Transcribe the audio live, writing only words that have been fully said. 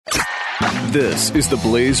This is the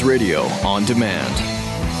Blaze Radio on demand.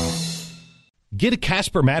 Get a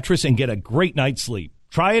Casper mattress and get a great night's sleep.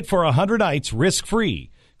 Try it for 100 nights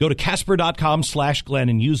risk-free. Go to Casper.com/Glenn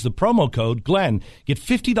and use the promo code Glenn. Get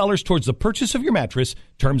 $50 towards the purchase of your mattress.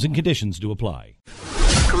 Terms and conditions do apply.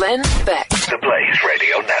 Glenn Beck. The Blaze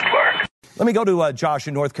Radio Network. Let me go to Josh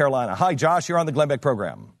in North Carolina. Hi, Josh. You're on the Glenn Beck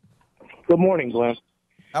program. Good morning, Glenn.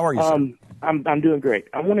 How are you, sir? I'm doing great.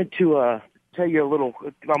 I wanted to tell you a little.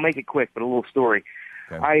 I'll make it quick, but a little story.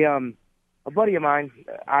 Okay. A buddy of mine.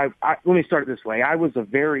 Let me start it this way. I was a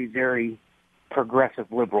very, very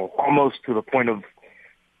progressive liberal, almost to the point of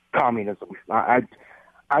communism. I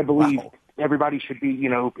believe everybody should be,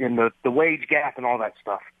 in the wage gap and all that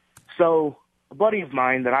stuff. So a buddy of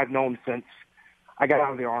mine that I've known since I got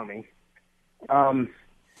out of the Army,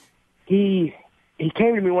 he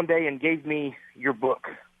came to me one day and gave me your book,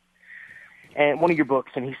 and one of your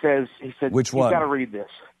books, and he said, which one? You've got to read this,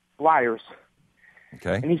 Liars.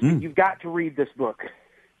 Okay. And he said, you've got to read this book.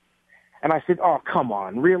 And I said, oh, come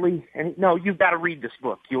on, really? And no, you've got to read this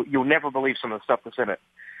book. You'll never believe some of the stuff that's in it.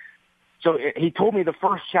 So he told me the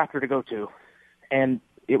first chapter to go to, and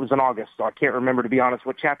it was in August, so I can't remember, to be honest,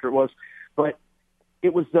 what chapter it was. But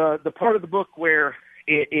it was the part of the book where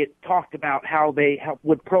it talked about how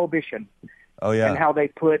with Prohibition, and how they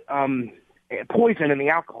put poison in the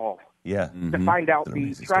alcohol to find out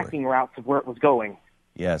the tracking routes of where it was going.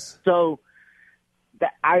 Yes. So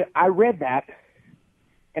I read that,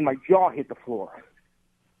 and my jaw hit the floor.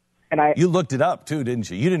 And you looked it up too,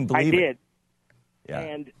 didn't you? You didn't believe it. I did. Yeah.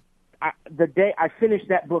 And the day I finished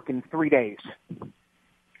that book in 3 days,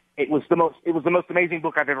 it was the most amazing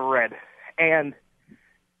book I've ever read. And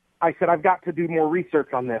I said, I've got to do more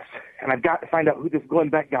research on this, and I've got to find out who this Glenn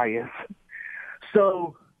Beck guy is.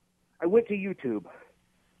 So I went to YouTube,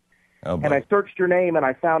 and I searched your name, and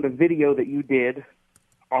I found a video that you did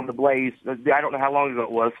on the Blaze. I don't know how long ago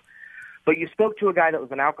it was, but you spoke to a guy that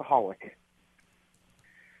was an alcoholic,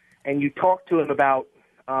 and you talked to him about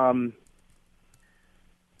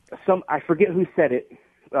I forget who said it.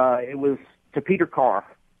 It was to Peter Carr.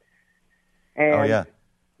 And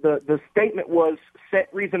the statement was,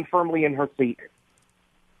 set reason firmly in her seat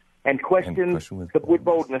and question with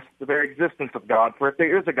boldness the very existence of God. For if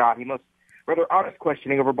there is a God, he must rather honest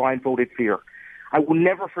questioning over blindfolded fear. I will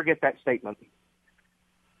never forget that statement,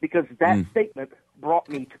 because that statement brought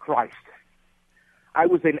me to Christ. I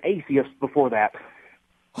was an atheist before that.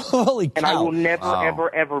 Holy cow. And I will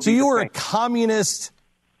never, ever be So you were same. a communist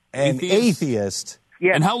and atheist.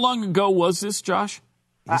 Yes. And how long ago was this, Josh?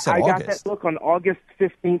 You said I got August. that book on August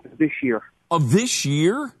 15th of this year. Of this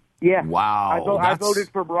year? Yeah. Wow. I voted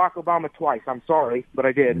for Barack Obama twice. I'm sorry, but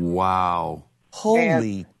I did. Wow.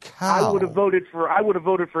 Holy cow. I would have voted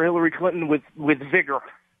for Hillary Clinton with vigor.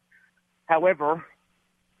 However,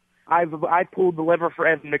 I pulled the lever for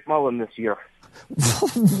Evan McMullen this year.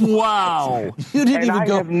 Wow. You didn't even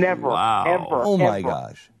go. I have never, ever, Oh, my ever.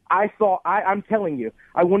 gosh. I'm telling you,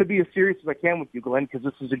 I want to be as serious as I can with you, Glenn, because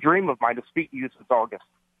this is a dream of mine to speak to you since August.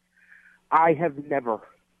 I have never,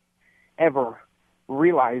 ever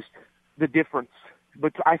realized the difference.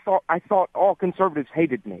 But I thought all conservatives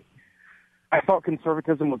hated me. I thought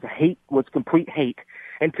conservatism was complete hate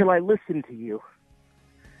until I listened to you.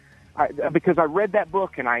 Because I read that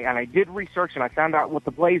book and I did research and I found out what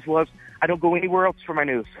the Blaze was. I don't go anywhere else for my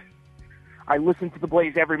news. I listen to the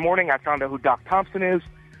Blaze every morning. I found out who Doc Thompson is.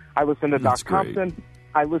 I listen to Doc Thompson.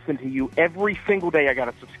 I listen to you every single day. I got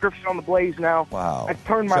a subscription on the Blaze now. Wow. I've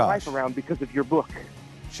turned my life around because of your book.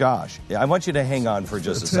 Josh, I want you to hang on for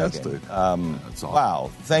just a second. That's awesome.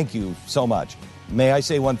 Wow. Thank you so much. May I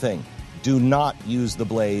say one thing? Do not use the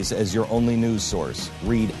Blaze as your only news source.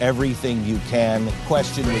 Read everything you can.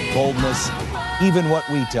 Question with boldness, even what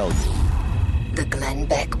we tell you. The Glenn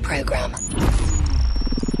Beck Program.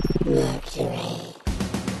 Mercury.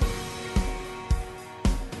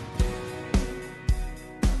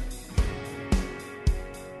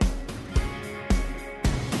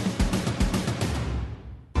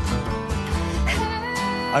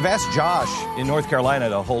 I've asked Josh in North Carolina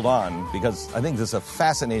to hold on because I think this is a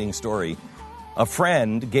fascinating story. A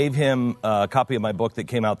friend gave him a copy of my book that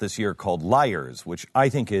came out this year called Liars, which I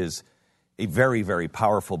think is a very, very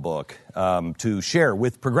powerful book to share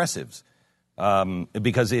with progressives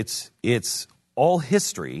because it's all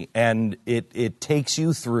history and it takes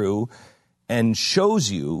you through and shows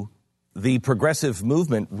you the progressive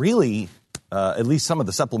movement, really, at least some of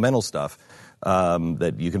the supplemental stuff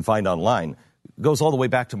that you can find online, goes all the way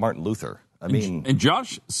back to Martin Luther. And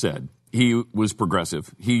Josh said he was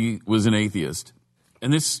progressive. He was an atheist.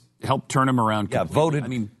 And this helped turn him around completely. Voted. I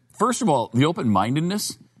mean, first of all, the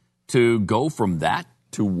open-mindedness to go from that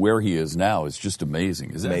to where he is now is just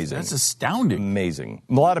amazing. Amazing. That's astounding. Amazing.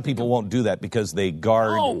 A lot of people won't do that because they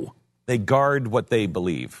guard what they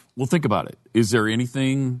believe. Well, think about it. Is there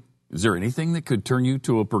anything that could turn you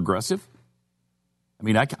to a progressive? I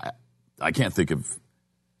mean, I can't think of.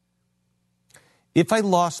 If I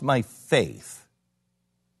lost my faith,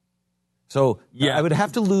 I would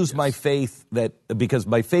have to lose my faith because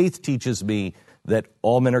my faith teaches me that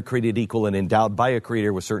all men are created equal and endowed by a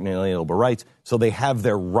creator with certain inalienable rights, so they have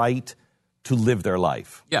their right to live their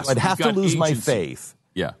life. Yes, so I'd have to lose my faith.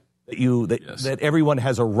 Yeah. That everyone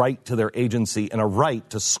has a right to their agency and a right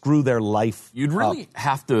to screw their life You'd really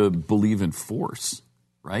have to believe in force,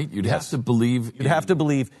 right? You'd have to believe. You'd have to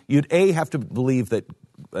believe that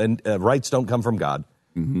rights don't come from God,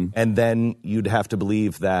 and then you'd have to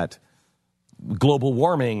believe that global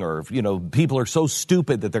warming or people are so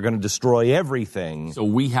stupid that they're going to destroy everything. So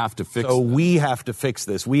we have to fix. We have to fix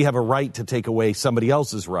this. We have a right to take away somebody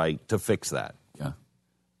else's right to fix that. Yeah,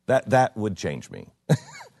 that would change me.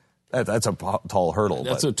 That's a tall hurdle.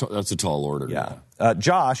 That's a tall order. Yeah,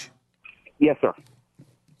 Josh. Yes, sir.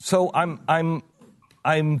 So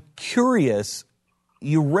I'm curious.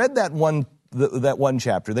 You read that one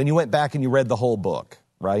chapter, then you went back and you read the whole book,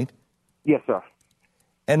 right? Yes, sir.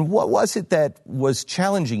 And what was it that was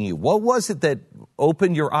challenging you? What was it that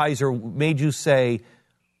opened your eyes or made you say,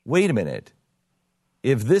 "Wait a minute.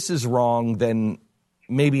 If this is wrong, then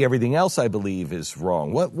maybe everything else I believe is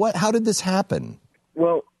wrong." How did this happen?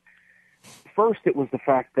 Well, first it was the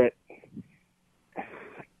fact that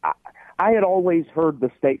I had always heard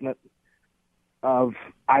the statement of,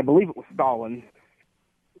 I believe it was Stalin,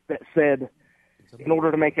 that said, in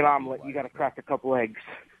order to make an omelet, you got to crack a couple eggs.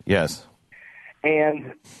 Yes.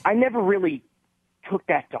 And I never really took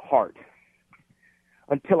that to heart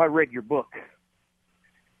until I read your book.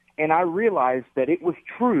 And I realized that it was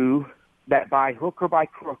true that by hook or by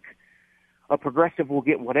crook, a progressive will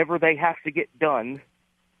get whatever they have to get done.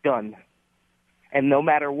 And no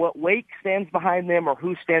matter what wake stands behind them or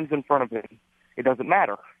who stands in front of them, it doesn't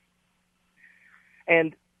matter.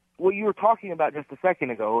 And what you were talking about just a second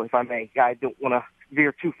ago, if I may, I don't want to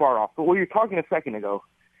veer too far off, but what you were talking a second ago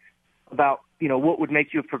about, what would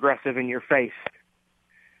make you a progressive in your faith.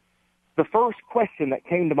 The first question that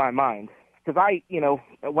came to my mind, because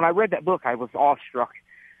when I read that book, I was awestruck.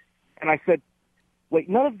 And I said, wait,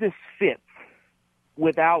 none of this fits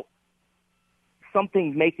without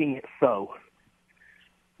something making it so.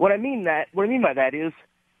 What I mean by that is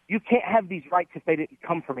you can't have these rights if they didn't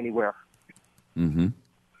come from anywhere. Mm-hmm.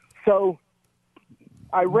 So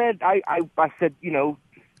I said,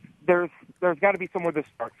 there's got to be somewhere this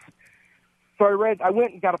starts. So I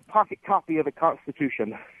went and got a pocket copy of the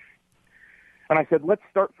Constitution. And I said, let's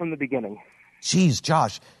start from the beginning. Geez,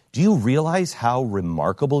 Josh, do you realize how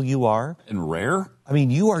remarkable you are? And rare? I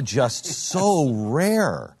mean, you are just so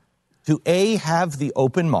rare to A, have the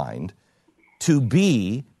open mind, to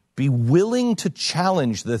B, be willing to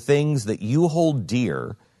challenge the things that you hold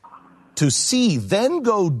dear, to C, then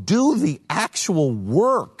go do the actual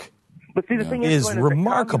work. But see, the thing is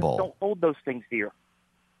remarkable. Don't hold those things dear.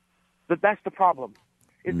 But that's the problem,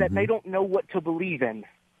 is that they don't know what to believe in.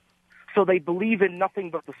 So they believe in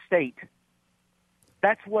nothing but the state.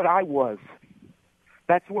 That's what I was.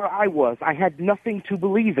 That's where I was. I had nothing to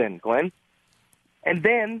believe in, Glenn. And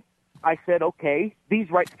then I said, okay,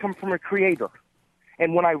 these rights come from a creator.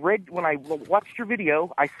 And when I watched your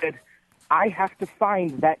video, I said, I have to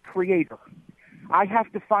find that creator. I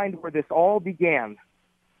have to find where this all began.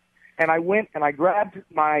 And I went and I grabbed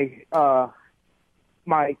my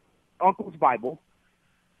uncle's Bible,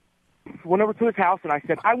 went over to his house, and I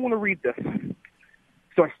said, I want to read this.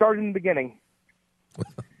 So I started in the beginning.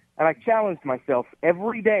 And I challenged myself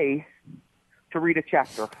every day to read a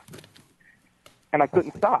chapter. And I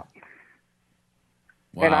couldn't stop.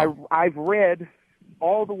 Wow. And I've read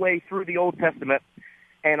all the way through the Old Testament,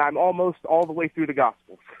 and I'm almost all the way through the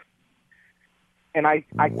Gospels. And I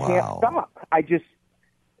can't stop.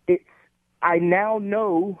 I now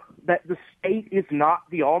know that the state is not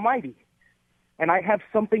the Almighty. And I have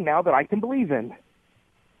something now that I can believe in.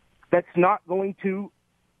 That's not going to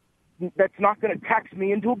tax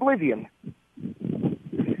me into oblivion.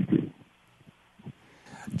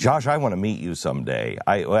 Josh, I want to meet you someday.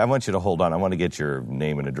 I want you to hold on. I want to get your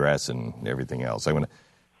name and address and everything else. I'm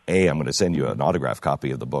going to send you an autographed copy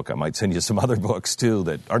of the book. I might send you some other books, too,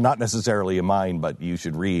 that are not necessarily mine, but you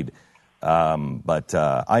should read. But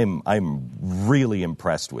I'm really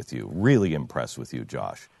impressed with you,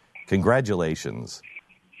 Josh. Congratulations.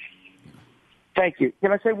 Thank you.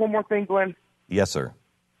 Can I say one more thing, Glenn? Yes, sir.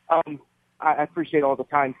 I appreciate all the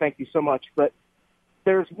time. Thank you so much. But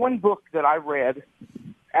there's one book that I read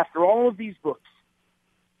after all of these books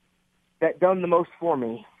that done the most for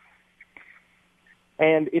me,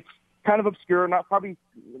 and it's kind of obscure, not probably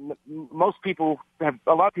most people have,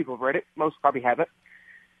 a lot of people have read it, most probably haven't.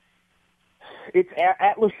 It's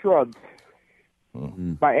Atlas Shrugged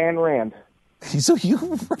by Ayn Rand. So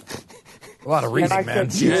you... A lot of reading, man.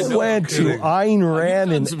 You went to Ayn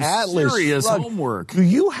Rand and Atlas serious Shrugged. homework. Do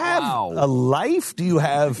you have a life? Do you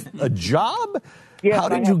have a job? Yes, How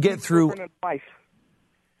did you get through? Life.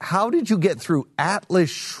 How did you get through Atlas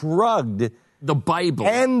Shrugged? The Bible.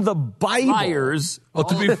 And the Bible. Liars. Well,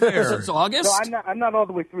 to be fair. Since August? No, I'm not all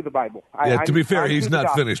the way through the Bible. To be fair, I'm he's through the not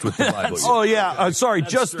gospel. finished with the Bible yet. Oh, yeah. Sorry,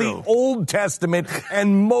 That's just true. the Old Testament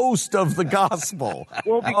and most of the Gospel.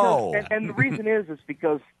 Well, because, and the reason is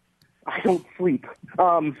because I don't sleep.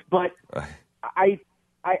 But I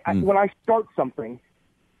when I start something,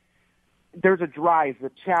 there's a drive,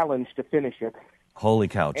 a challenge to finish it. Holy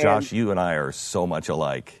cow. Josh, you and I are so much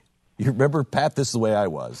alike. You remember, Pat, this is the way I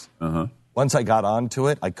was. Uh-huh. Once I got onto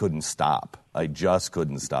it, I couldn't stop. I just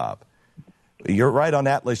couldn't stop. You're right on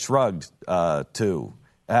Atlas Shrugged, too.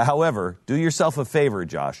 However, do yourself a favor,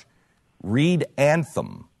 Josh. Read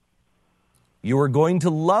Anthem. You are going to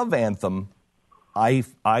love Anthem, I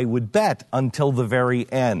would bet, until the very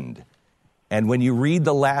end. And when you read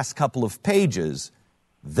the last couple of pages,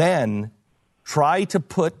 then try to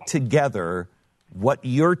put together what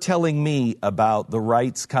you're telling me about the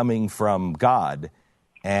rights coming from God,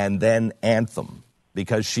 and then Anthem,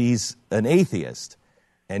 because she's an atheist,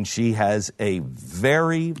 and she has a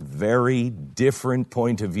very, very different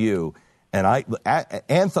point of view. And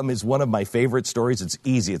Anthem is one of my favorite stories. It's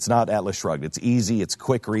easy. It's not Atlas Shrugged. It's easy. It's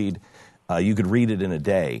quick read. You could read it in a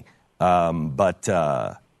day. But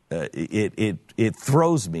it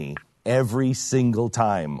throws me every single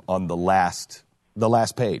time on the last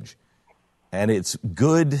page. And it's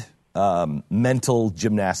good mental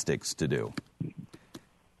gymnastics to do.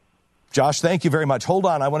 Josh, thank you very much. Hold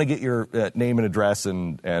on. I want to get your name and address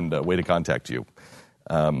and way to contact you.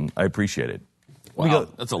 I appreciate it. Wow,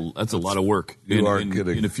 that's a lot of work You are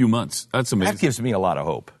kidding. in a few months. That's amazing. That gives me a lot of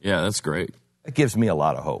hope. Yeah, that's great. That gives me a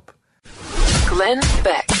lot of hope. Glenn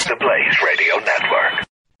Beck. The Blaze Radio Network.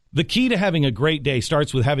 The key to having a great day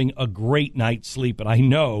starts with having a great night's sleep, and I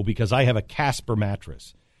know because I have a Casper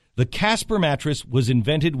mattress. The Casper mattress was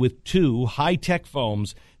invented with 2 high-tech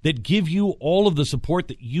foams that give you all of the support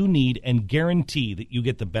that you need and guarantee that you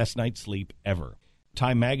get the best night's sleep ever.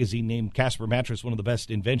 Time magazine named Casper mattress one of the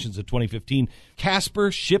best inventions of 2015.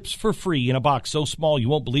 Casper ships for free in a box so small you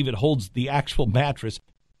won't believe it holds the actual mattress,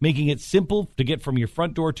 making it simple to get from your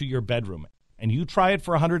front door to your bedroom. And you try it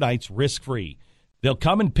for 100 nights risk-free. They'll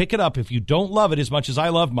come and pick it up if you don't love it as much as I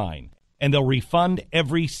love mine, and they'll refund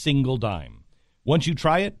every single dime. Once you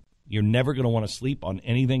try it, you're never going to want to sleep on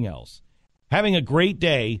anything else. Having a great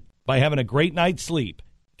day by having a great night's sleep.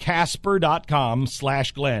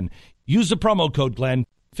 Casper.com/Glenn. Use the promo code Glenn.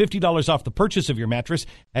 $50 off the purchase of your mattress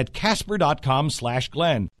at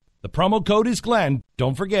Casper.com/Glenn. The promo code is Glenn.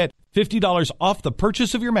 Don't forget, $50 off the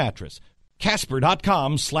purchase of your mattress.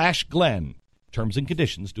 Casper.com/Glenn. Terms and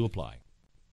conditions do apply.